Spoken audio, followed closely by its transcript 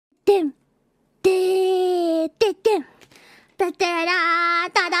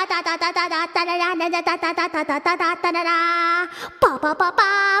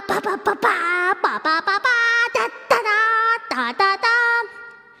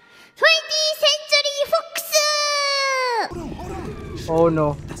Oh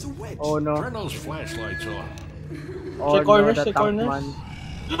no. Oh no. Turn those flashlights on. Oh Check corners, no, the check tank corners. man.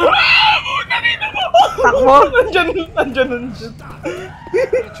 Takbo! Nandyan.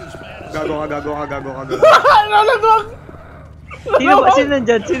 Gago ka. Nalagwag! Sino ba? Sino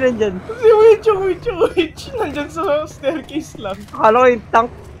nandyan? Sino nandyan? Si Witch. Nandyan sa staircase lang. Akala ko yung tank.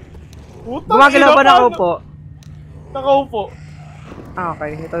 Puta, Gumagalaw ba nakaupo? Nakaupo. Ah,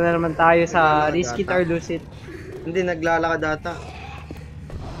 okay. Ito na naman tayo sa risk it or lose it. Hindi, naglalakad ata.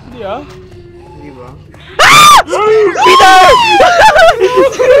 Hindi ah. Hindi ba? Peter!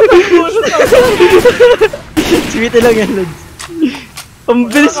 Sweet lang yan, Lods. Ang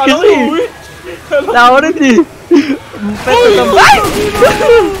bilis kasi. Tao rin eh. Peto tambay!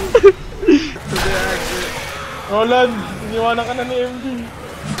 Roland, iniwanan ka na ni MD.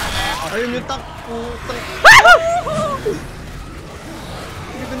 Ayun yung tank, putang.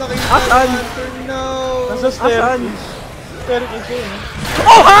 Hindi ko nakikita. Asan? No. Nasa Asan? staircase yun.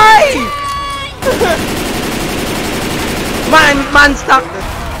 Oh, hi! Man stuck!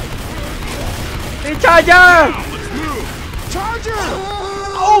 Hey, charger!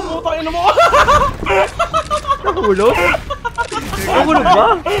 Oh, putang ina mo! Nahulog? Nahulog ba?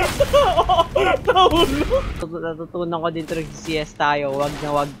 Nahulog! Natutunan ko din ito CS tayo,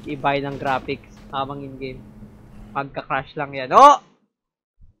 wag i-buy ng graphics habang in-game. Pagka-crash lang yan. Oh!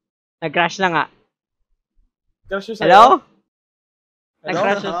 Nag-crash lang nga. Hello?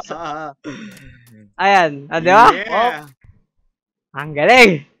 Nag-crash sa... Ayan, di ba? Yeah. Ang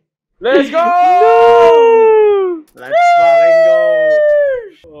galing! Let's go! Let's fucking go!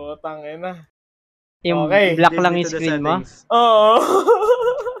 Oh, tangina. Yung Okay. black lang yung screen mo? Oo.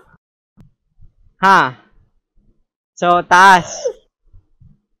 Ha? So, taas.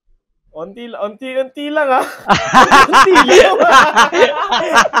 Unti lang ah. Unti lang.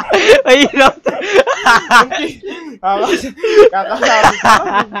 Ay, hirap. Kakasabi ka.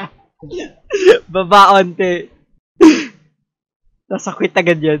 Baba onti. Nasakwit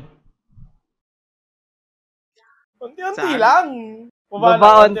agad yun. Unti lang.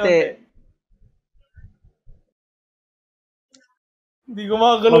 Baba onti. Hindi ko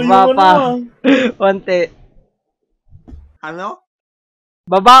makagalaw yung Baba ano pa. ah. Onti. Ano?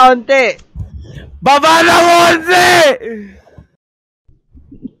 Baba onti. Baba na onti!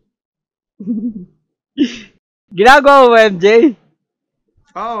 Ginagawa mo, MJ?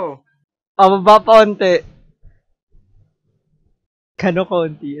 Oh. Baba pa onti. Kano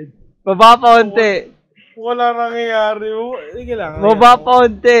konti yan? Baba pa onti. Wala nangyayari. Sige lang. Baba pa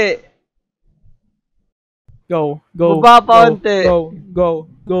onti. Go. Baba pa onti. Go.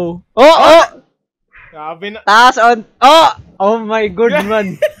 Oh! Sabi na. Taas on. Oh my god,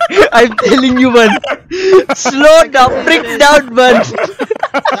 man. I'm telling you, man. Slow down. Freak down, man.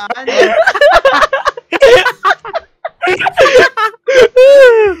 Saan?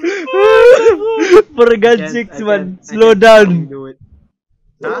 For God's sakes, man. Slow down.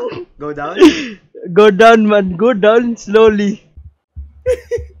 Huh? Go down? Go down, man. Go down slowly.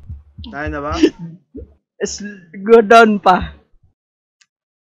 Tayo na ba? Go down pa.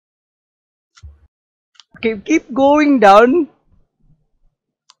 Keep going down.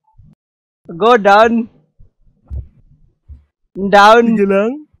 Go down. Down. Sige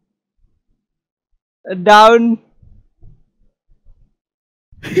lang. Down.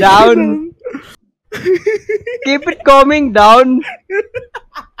 Down. Keep it coming down.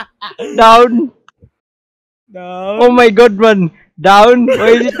 Down. Down. Oh my god, man. Down.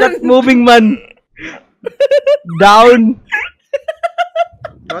 Why is it not moving, man? Down.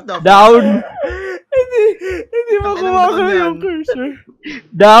 What the Down. Hindi mo kumakala yung cursor.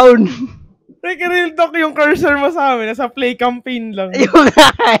 Down. Nag-real talk yung cursor mo sa amin. Nasa play campaign lang. Yung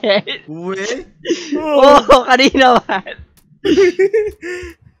Uwe? Oo, kanina man.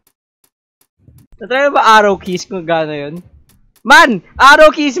 Natry ba arrow keys kung gano'n yun? Man! Arrow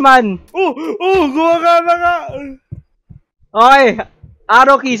keys, man! Gumagana nga. Okay.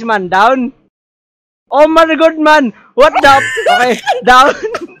 Arrow keys, man. Down. Oh my god, man! What the... Okay. Down.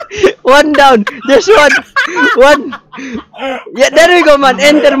 One down. There's one. One. Yeah, there we go, man.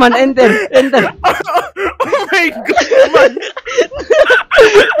 Enter, man. Enter. Oh my god, man.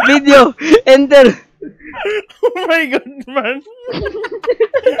 Video. Enter. Oh my god, man.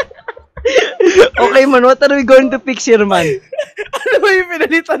 Okay, man. What are we going to fix here, man? Ano ba yung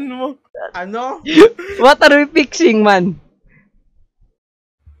pinalitan mo? Ano? What are we fixing, man?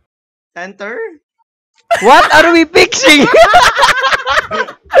 Enter? What are we fixing?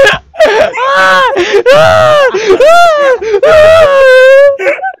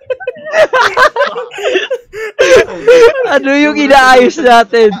 Ano yung inaayos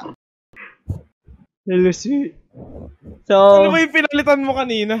natin? Hello, sweet. So, Ano ba yung pinalitan mo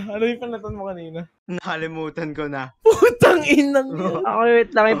kanina? Nakalimutan ko na. Putang inang. ako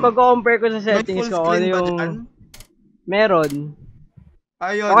wait lang, ipag-compare ko sa May settings full ko, ano screen ba yung dyan? meron.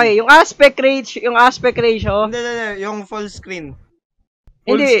 Ayun. Okay, yung aspect ratio, Hindi. Yung full screen.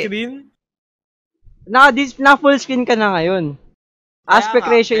 Full hindi, screen? na full screen ka na ngayon. Aspect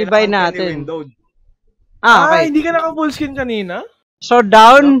ratio, ibay natin. Windowed. Okay. Hindi ka naka-full screen kanina? So,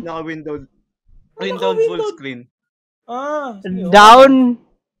 down, Naka-windowed. Windowed full screen. Sige, down,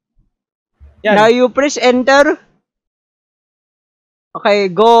 Yan. now you press enter. Okay,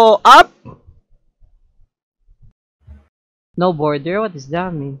 go up. No border, what does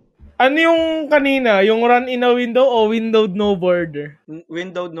that mean? Ano yung kanina? Yung run in a window o windowed no border?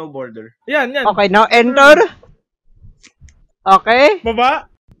 Windowed no border. Yan. Okay, now enter. Okay. Baba?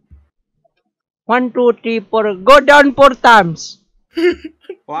 1, 2, 3, 4. Go down 4 times.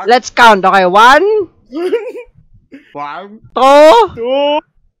 What? Let's count. Okay, 1, 1, 2,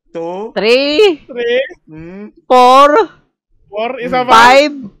 2, 3, 3, 4, 4, isa ba?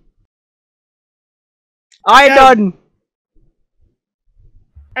 5. Okay, Yan. done.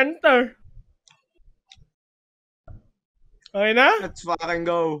 Enter. Okay na? let's fucking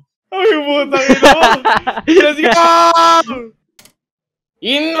go. Ay, putang ina mo. Let's go!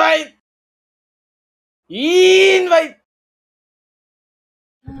 Invite!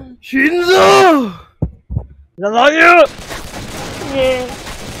 Shinzo! Lalayo!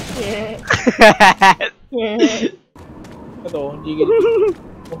 Ito, jigil.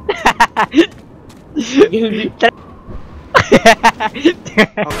 Jigil.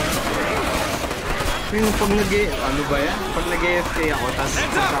 Yung pag ano ba yan? Pag nag-AFK ako, tapos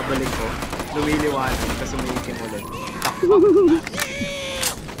sabalik ko, lumiliwanag, tapos umiikim ulit.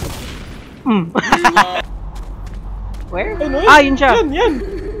 Where? Ano Yun siya. Yan.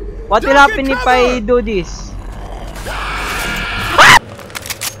 What will happen if I do this?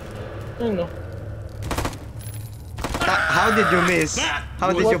 Ano? How did you miss?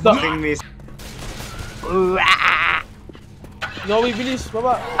 How did you What the- fucking miss? Zoe, bilis,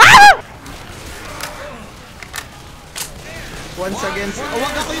 baba. Once against... Oh,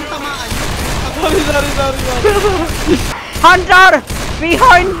 wag ako yung tamaan. Sorry. Hunter!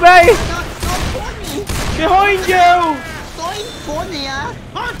 Behind me! Behind you! Funny, ah!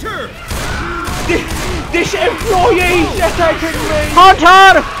 This employee is attacking me!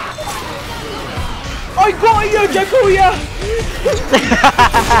 Hunter! I got you, Jakuya!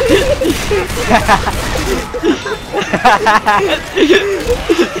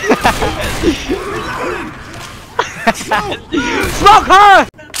 Smoke her!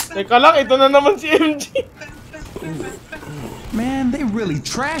 Teka lang, ito na naman si MG. Man, they really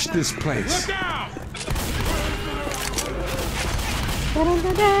trashed this place.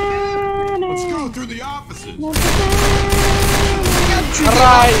 Let's go through the offices.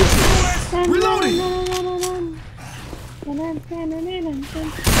 Aray! Reloading.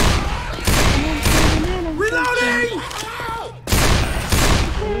 Reloading.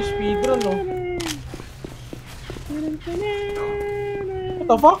 Ano yung speedrun, no? What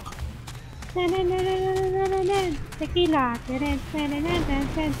the fuck? Tequila.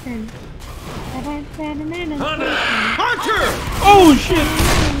 Hunter. Oh, shit!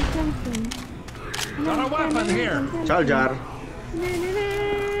 Got a weapon here. Charger.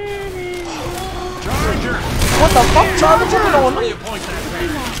 Charger. What the fuck? Sabi ko na ano? You point that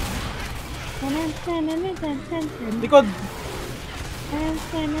thing. Likod.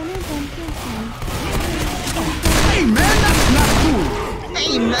 Hey man, that's not cool.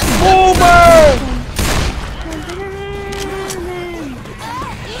 Boomer!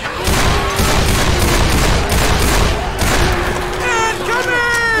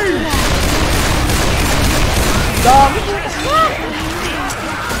 Dami!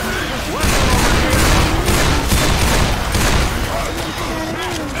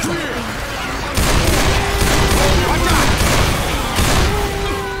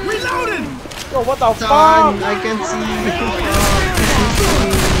 Reloading. Yo, what the Son, fuck? I can see you.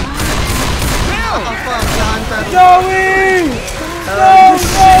 What the fuck, the hunter? Joey! No,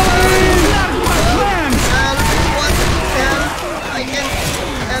 Joey! Help, what the hell? I can...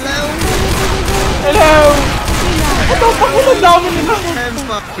 Hello? Hello! What the fuck? Ang dami nila! I'm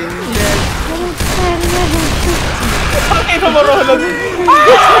fucking dead. Ang ina mo, Roland!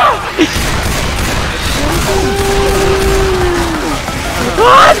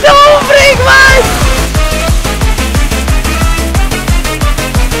 Ah, no, break man!